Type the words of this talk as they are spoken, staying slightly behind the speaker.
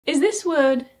this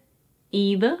word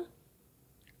either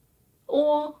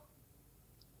or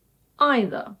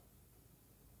either?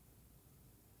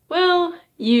 Well,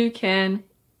 you can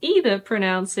either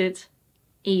pronounce it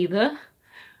either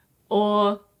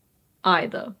or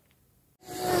either.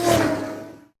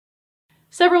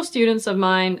 Several students of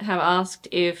mine have asked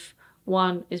if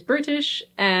one is British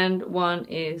and one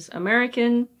is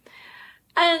American,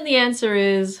 and the answer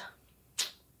is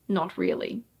not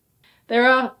really. There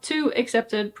are two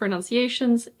accepted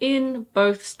pronunciations in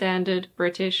both standard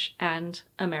British and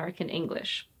American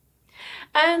English.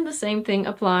 And the same thing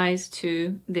applies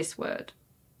to this word.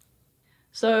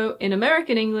 So in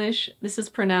American English, this is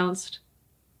pronounced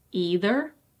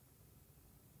either,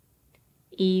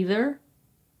 either,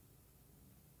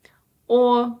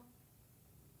 or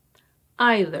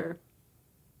either,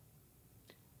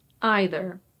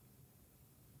 either.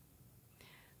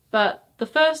 But the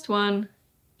first one,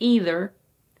 either,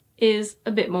 is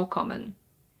a bit more common.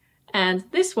 And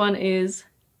this one is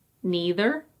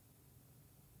neither,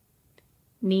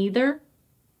 neither,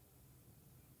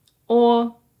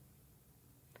 or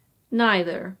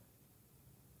neither,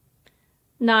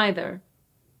 neither.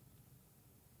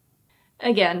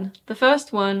 Again, the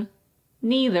first one,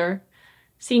 neither,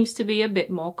 seems to be a bit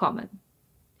more common.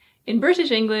 In British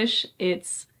English,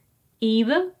 it's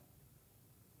either,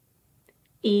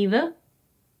 either,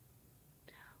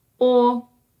 or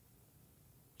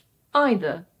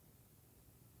either,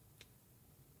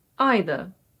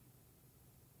 either.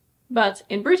 But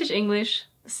in British English,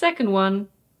 the second one,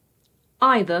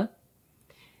 either,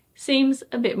 seems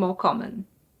a bit more common.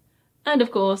 And of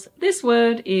course, this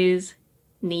word is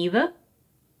neither,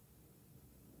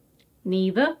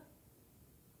 neither,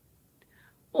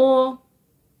 or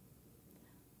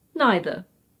neither,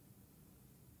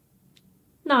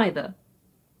 neither.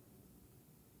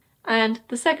 And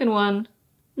the second one,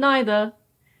 neither,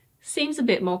 seems a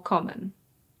bit more common.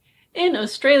 In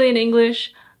Australian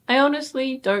English, I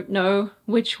honestly don't know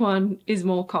which one is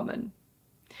more common.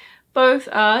 Both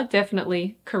are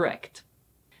definitely correct.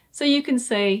 So you can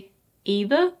say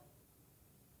either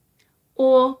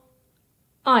or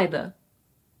either.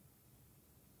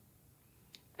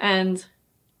 And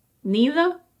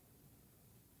neither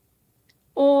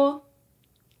or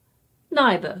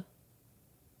neither.